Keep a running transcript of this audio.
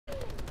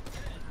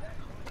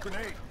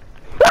Grenade.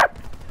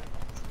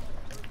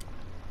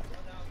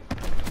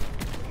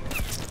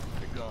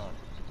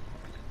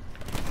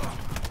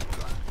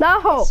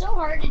 No! It's so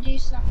hard to do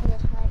something with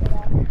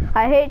sniper.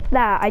 I hate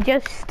that.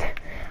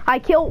 I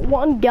killed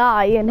one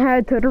guy and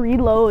had to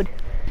reload.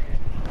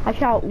 I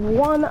shot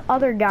one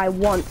other guy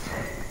once.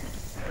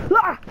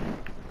 Ah!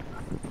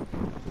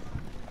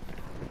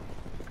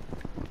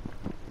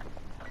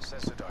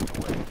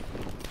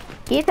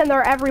 Ethan,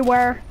 they're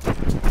everywhere.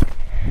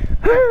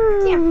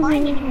 Can't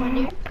find anyone,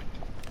 dude.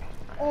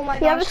 Oh my Yeah,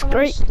 gosh, that's someone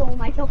great. stole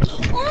my kill.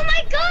 Oh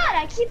my god,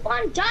 I keep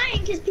on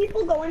dying because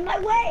people go in my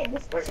way.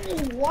 This person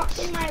just walked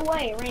in my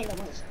way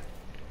randomly.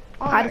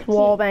 I just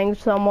wallbanged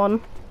someone.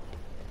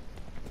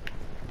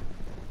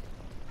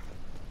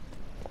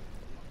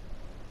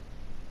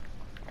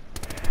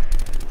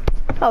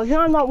 Oh,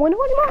 you're not window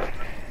anymore?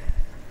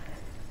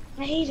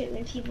 I hate it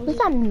when people What's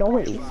just that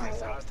noise? walk in my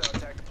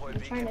way.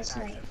 I'm trying to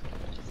snipe.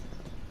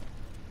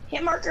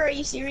 Hit marker, are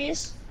you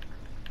serious?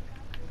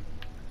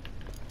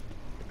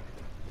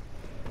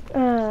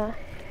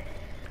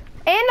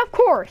 And of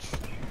course,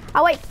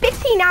 I wait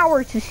 15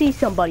 hours to see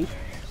somebody.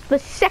 The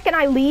second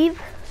I leave,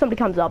 somebody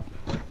comes up.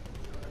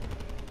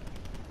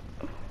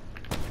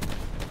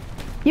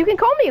 You can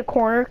call me a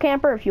corner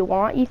camper if you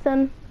want,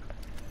 Ethan.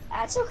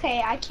 That's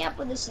okay, I camp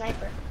with a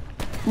sniper.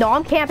 No,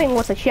 I'm camping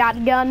with a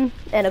shotgun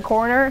in a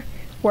corner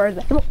where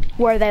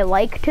they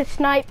like to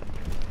snipe.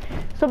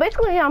 So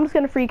basically, I'm just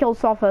gonna free kill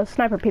off of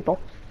sniper people.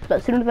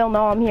 But soon they'll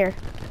know I'm here.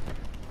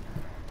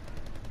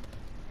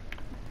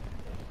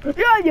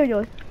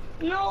 Yeah.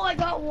 No, I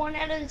got one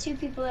out of the two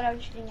people that I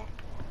was shooting at.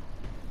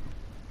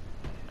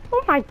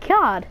 Oh my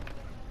god.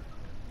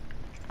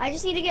 I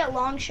just need to get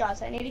long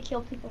shots. I need to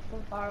kill people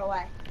from far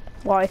away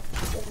Why?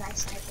 with my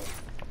sniper.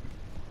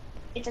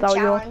 It's a Oh,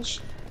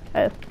 challenge.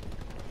 Oh.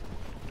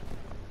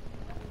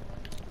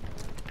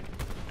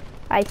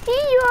 I see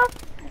you.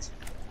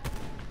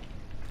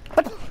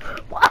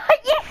 What?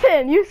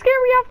 Ethan, you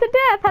scared me half to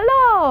death.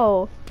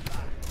 Hello.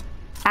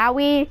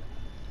 Owie.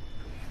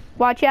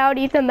 Watch out,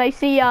 Ethan. They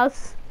see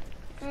us.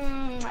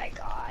 Oh my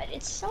god,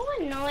 it's so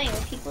annoying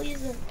when people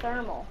use the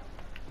thermal.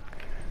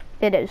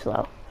 It is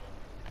though.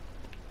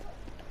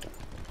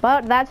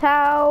 But that's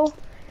how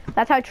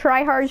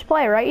tryhards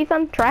play, right,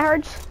 Ethan?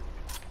 Tryhards?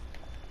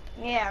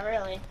 Yeah,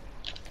 really.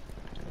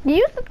 You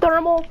use the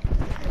thermal.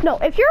 No,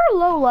 if you're a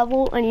low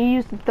level and you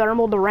use the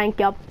thermal to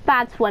rank up,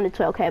 that's when it's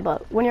okay.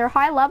 But when you're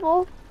high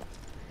level,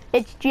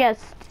 it's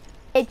just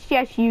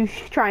you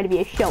trying to be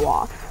a show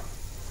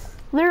off.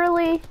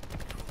 Literally,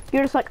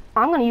 you're just like,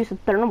 I'm gonna use the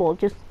thermal,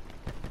 just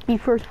be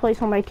first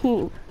place on my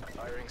team.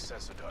 Firing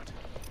sensor dart.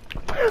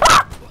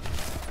 Ah!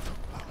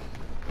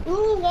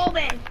 Ooh,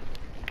 wallbang.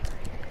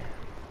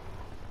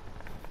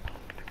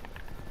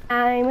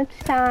 It's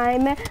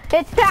time.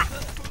 It's time.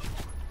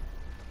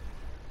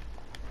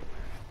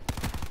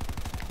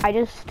 I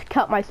just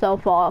cut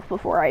myself off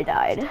before I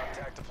died.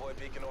 Attack deploy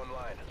beacon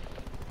online.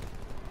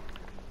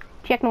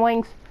 Checking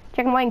wings.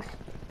 Checking wings.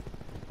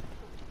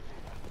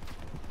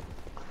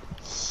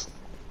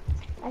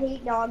 I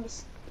hate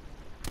dogs.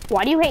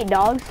 Why do you hate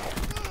dogs?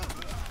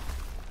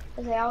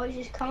 Because they always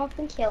just come up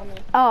and kill me.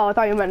 Oh, I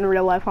thought you meant in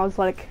real life. I was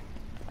like,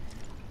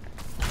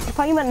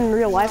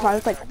 I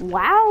was like,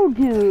 wow,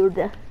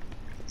 dude.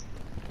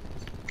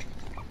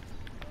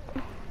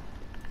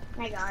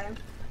 I got him.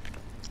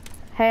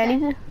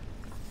 Hey,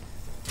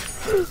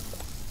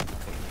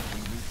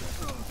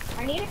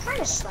 I need to kind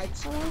of snipe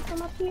someone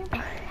from up here.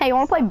 Hey, you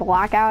want to play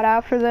Blackout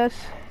after this?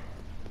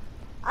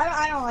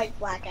 I don't like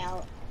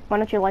Blackout. Why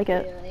don't you like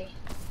it? Really.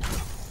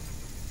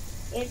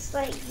 It's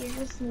like, you're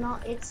just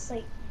not, it's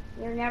like,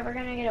 you're never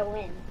gonna get a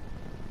win.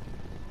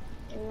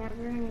 You're never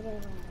gonna get a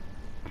win.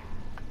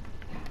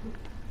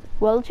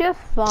 Well, it's just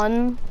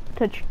fun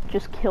to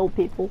just kill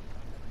people.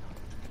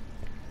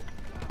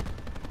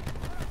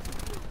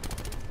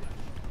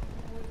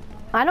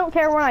 I don't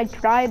care when I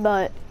try,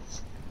 but...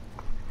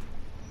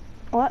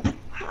 What?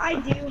 I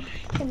do.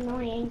 It's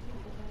annoying.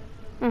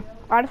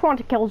 I just want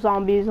to kill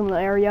zombies in the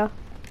area.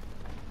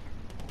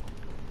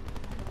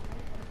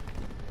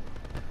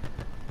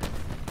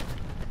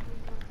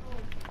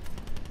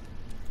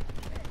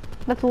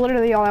 That's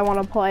literally all I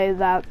want to play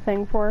that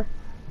thing for.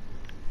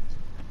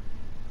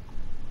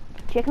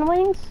 Chicken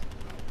wings?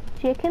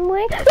 Chicken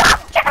wings?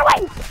 Ah! Chicken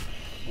wings!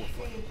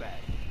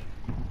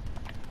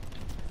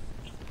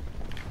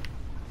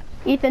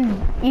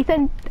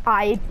 Ethan,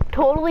 I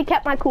totally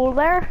kept my cool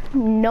there.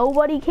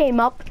 Nobody came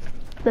up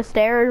the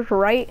stairs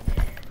right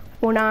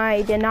when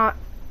I did not.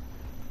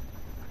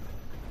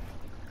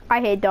 I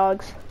hate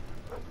dogs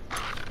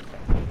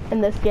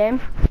in this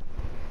game.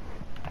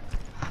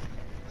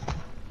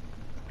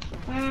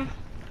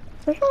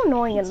 They're so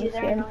annoying in this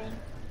game. Annoying.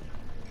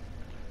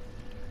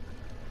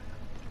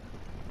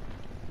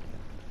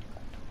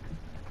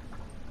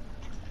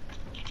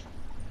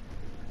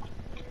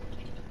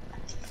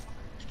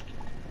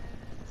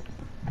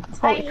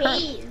 I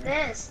hate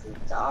this.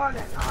 The dog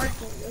and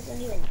Archie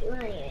doesn't even do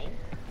anything.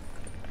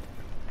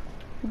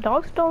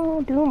 Dogs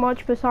don't do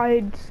much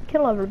besides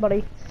kill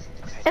everybody.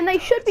 And they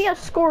should be a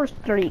score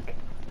streak.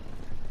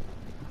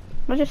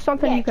 It's just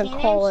something Yeah, you can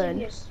K-9 call should in.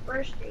 be a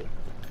Spur Street.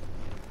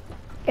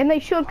 And they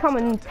should come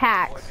in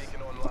packs.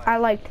 Beacon online. I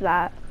liked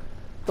that.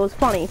 It was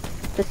funny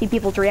to see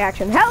people's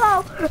reaction.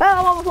 Hello!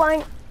 Hello, I'm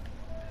flying!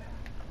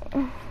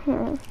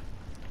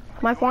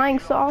 My flying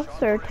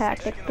saucer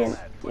tactic didn't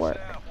work.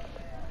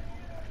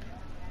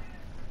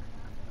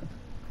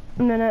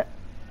 A minute.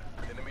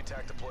 Enemy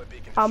tac deploy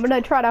beacon. I'm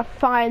gonna try to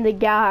find the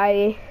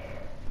guy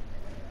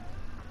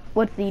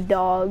with the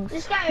dogs.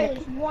 This guy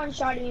is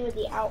one-shotting me with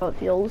the How out. it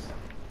feels.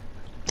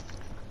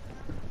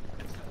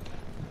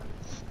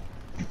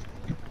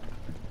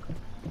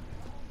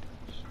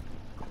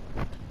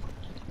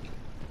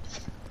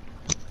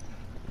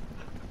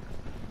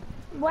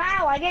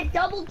 Wow, I get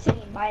double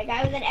teamed by a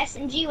guy with an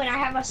SMG when I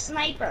have a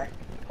sniper.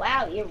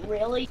 Wow, you're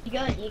really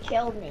good. You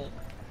killed me.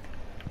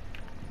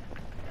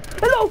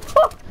 Hello!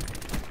 Oh!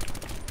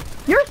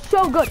 You're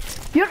so good.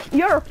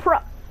 You're a pro.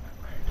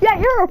 Yeah,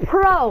 you're a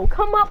pro.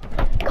 Come up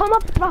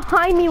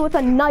behind me with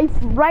a knife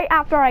right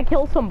after I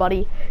kill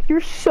somebody.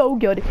 You're so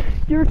good.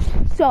 You're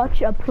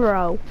such a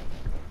pro.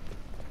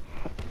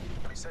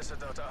 Sensor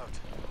dot out.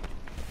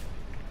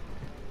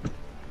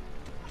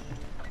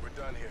 We're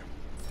done here.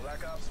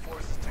 Black Ops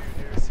forces to your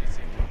nearest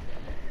CCP.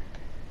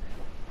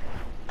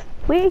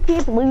 We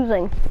keep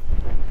losing.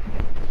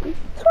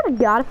 Swear to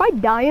God, if I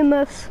die in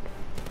this.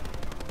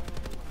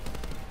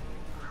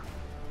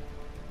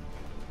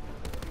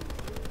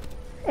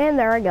 And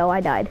there I go,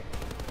 I died.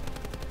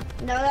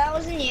 No, that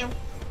wasn't you.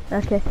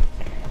 Okay.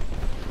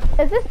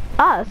 Is this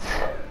us?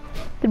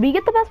 Did we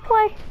get the best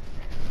play?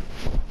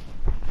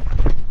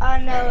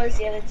 No, it was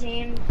the other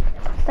team.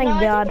 Thank no,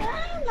 God. I think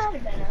that might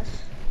have been us.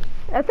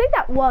 I think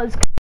that was.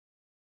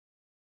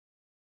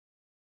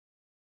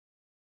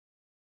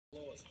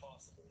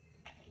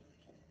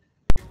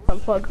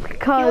 Unplug You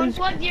because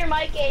unplugged your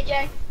mic,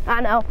 AJ.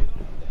 I know.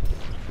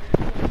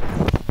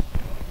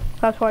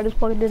 That's why I just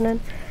plugged it in.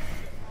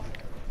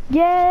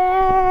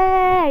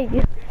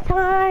 Yay!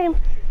 Time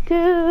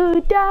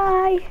to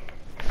die.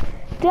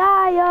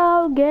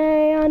 Die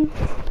again.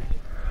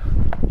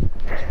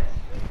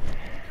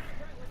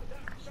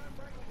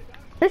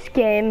 This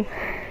game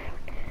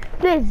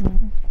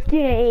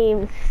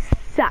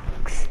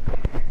sucks.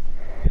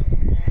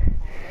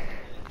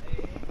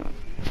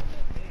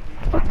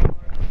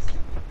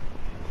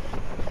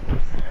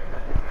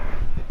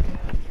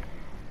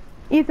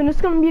 Ethan,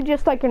 it's gonna be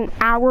just like an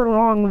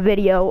hour-long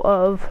video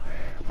of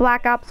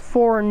Black Ops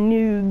 4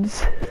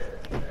 noobs.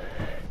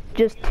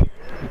 Just...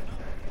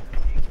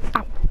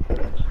 Ow.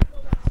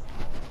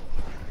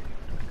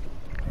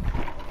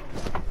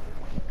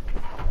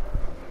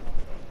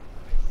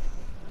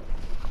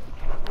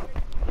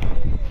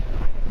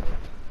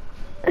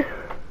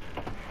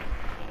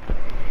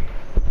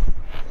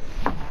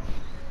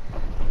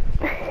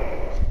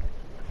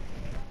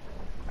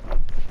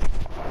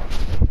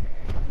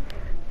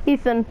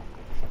 Ethan,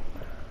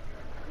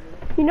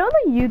 you know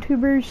the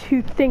YouTubers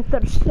who think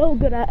they're so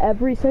good at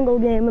every single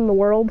game in the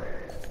world?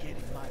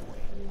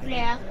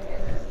 Yeah.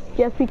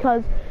 Just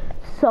because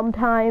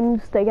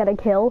sometimes they get a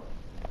kill?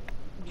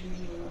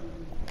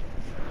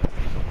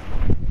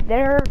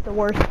 They're the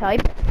worst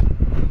type.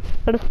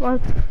 I just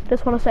want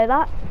to say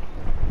that.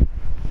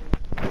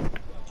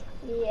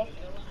 Yeah.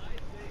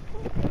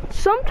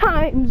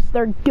 Sometimes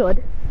they're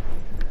good.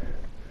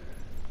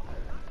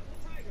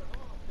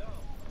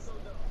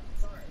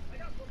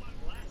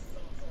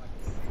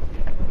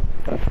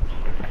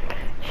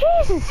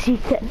 Jesus,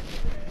 Ethan.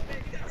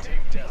 Team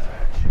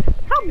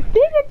deathmatch. How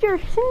big is your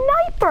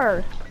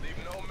sniper? Leave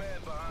no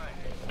man behind.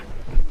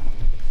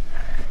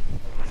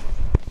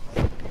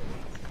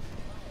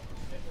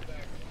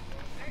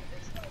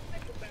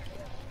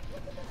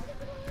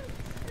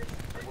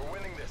 We're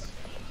winning this.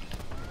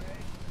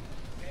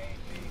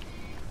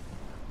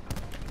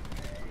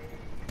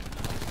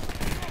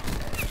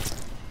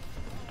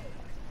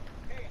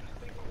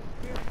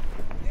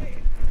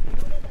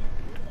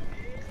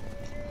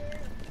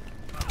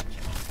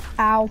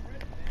 Ow.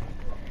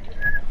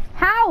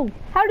 How?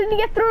 How did he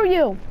get through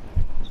you?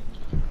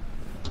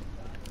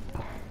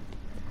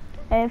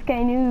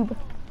 AFK noob.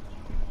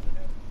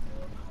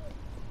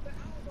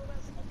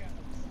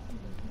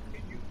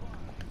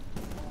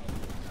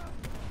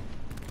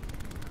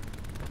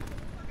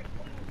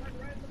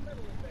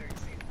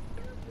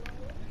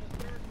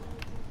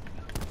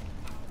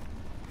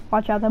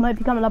 Watch out, they might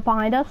be coming up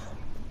behind us.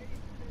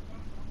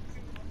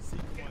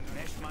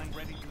 Mesh mine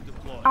ready to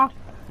deploy. Ah.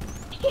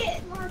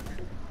 Hit Mark.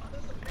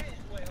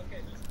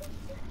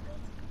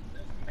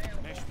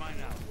 Mesh mine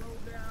out.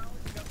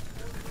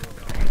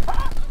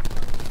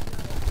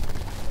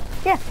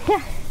 Yeah,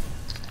 yeah.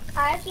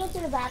 I have to go to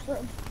the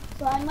bathroom,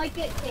 so I might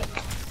get hit.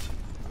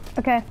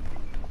 Okay.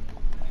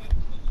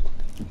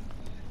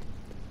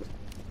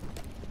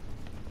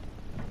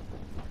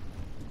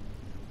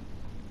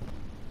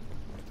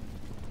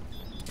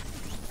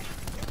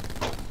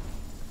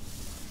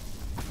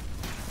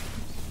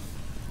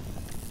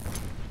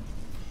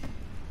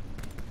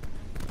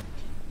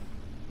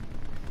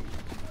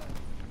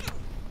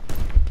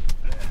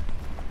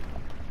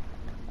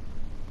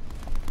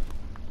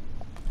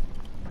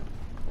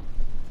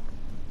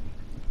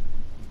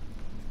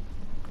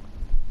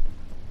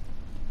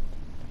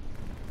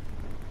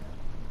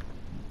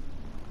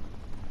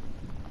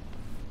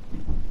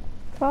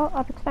 Well,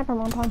 Epic Sniper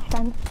montage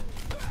time.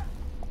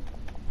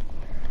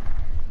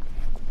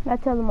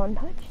 That's how the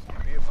montage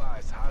starts. Be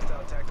advised,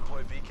 hostile attack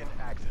deploy beacon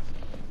active.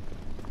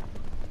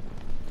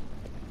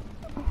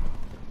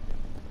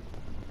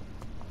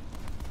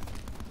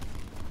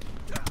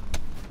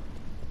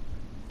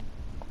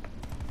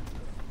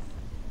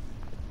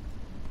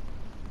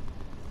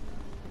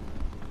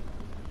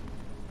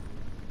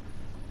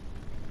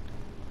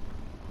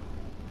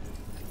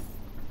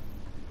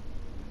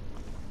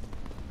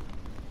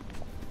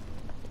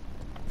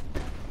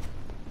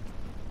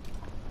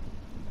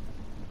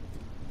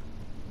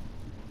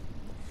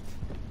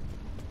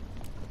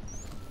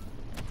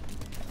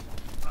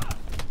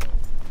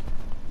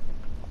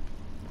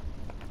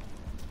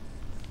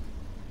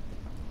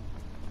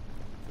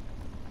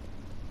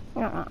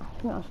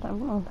 No, it's time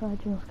for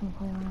montage. I'm just gonna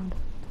play around.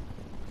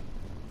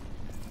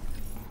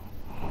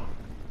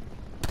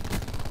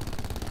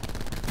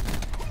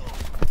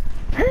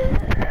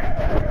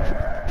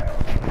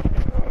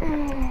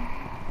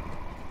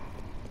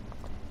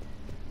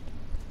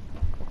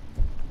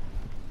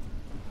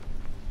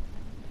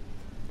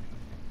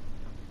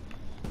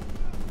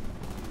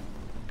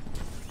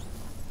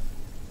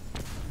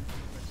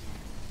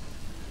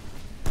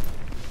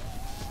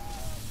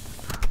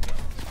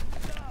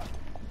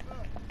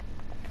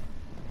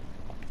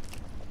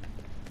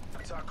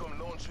 TACOM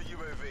launch a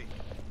UAV.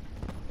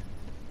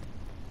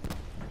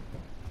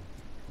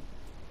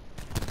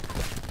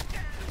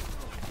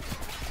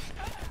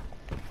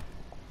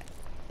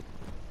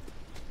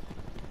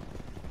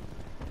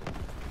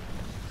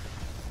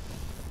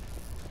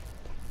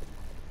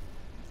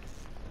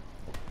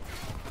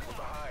 We're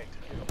behind.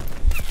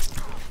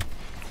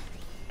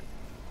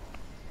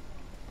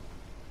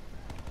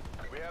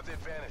 We have the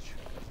advantage.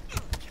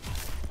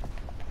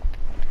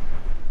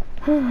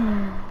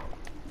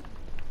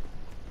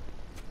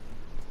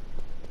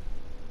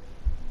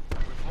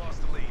 We've lost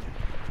the lead.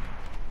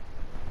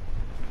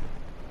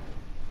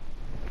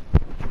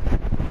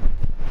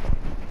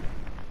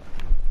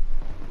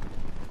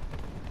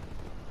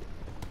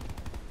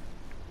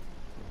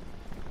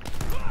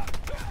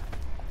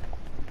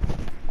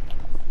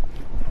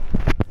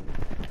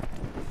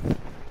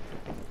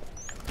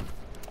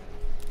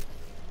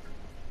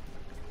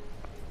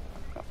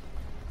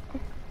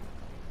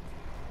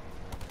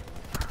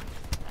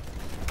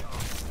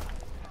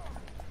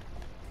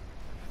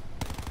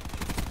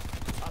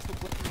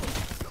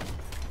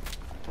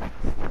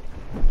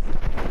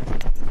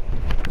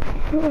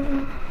 Net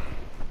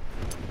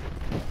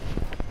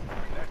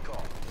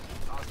call.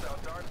 Hostile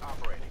dart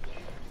operating.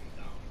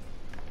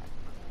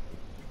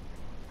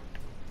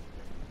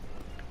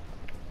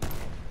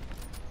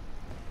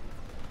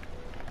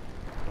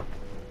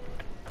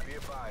 Be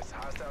advised,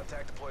 hostile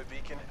attack deploy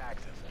beacon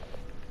active.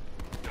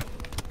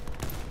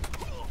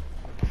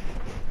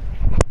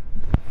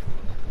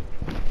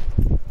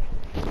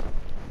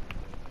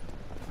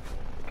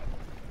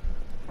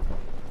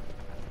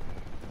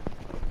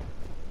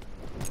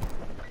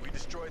 We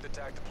destroyed the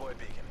attack deploy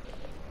beacon.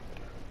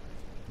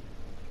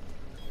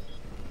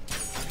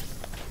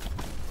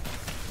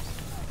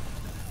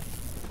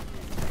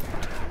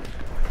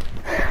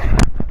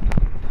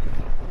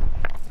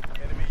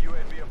 Enemy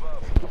UAV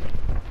above.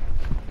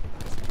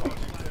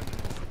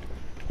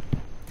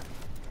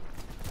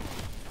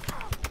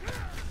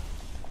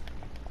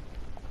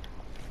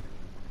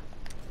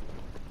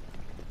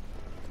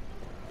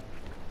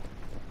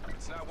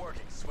 It's not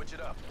working. Switch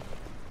it up.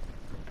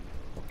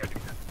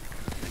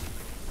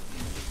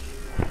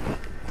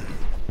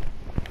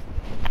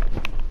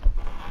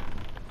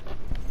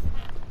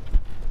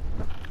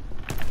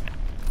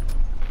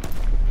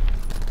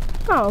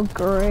 Oh,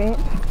 great.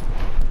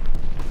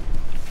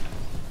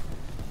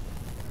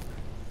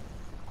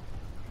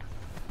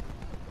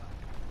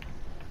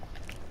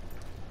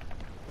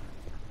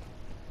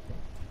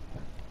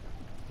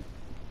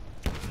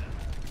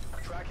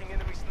 Tracking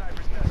enemy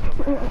sniper's nest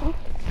overhead.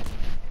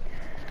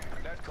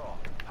 Net call.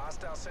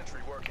 Hostile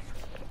sentry working.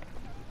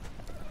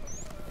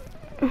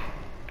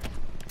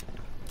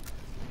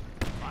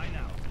 Mine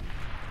out.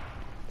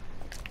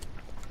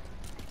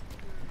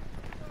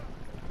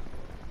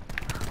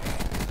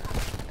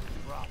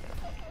 Drop.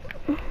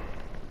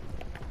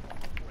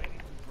 Ready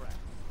to track.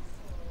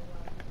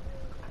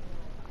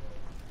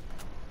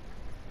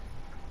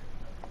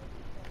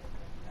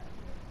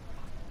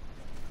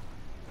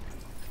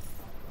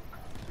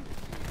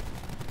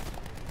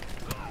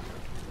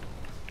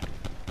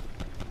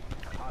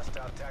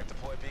 Hostile attack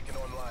deploy beacon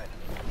online.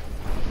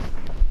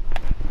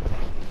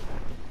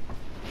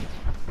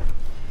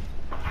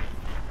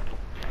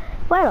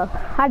 Well,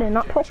 I did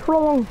not talk for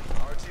long.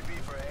 RTB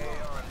for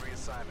AAR and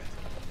reassignment.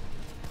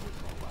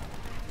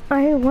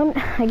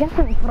 I guess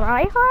I'm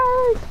try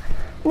hard.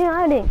 No,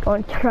 I didn't go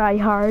in try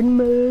hard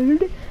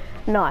mode.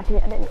 No, I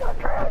didn't go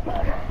try hard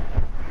mode.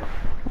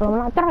 Well, I'm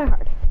not try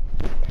hard.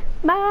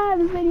 Bye,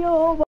 this video.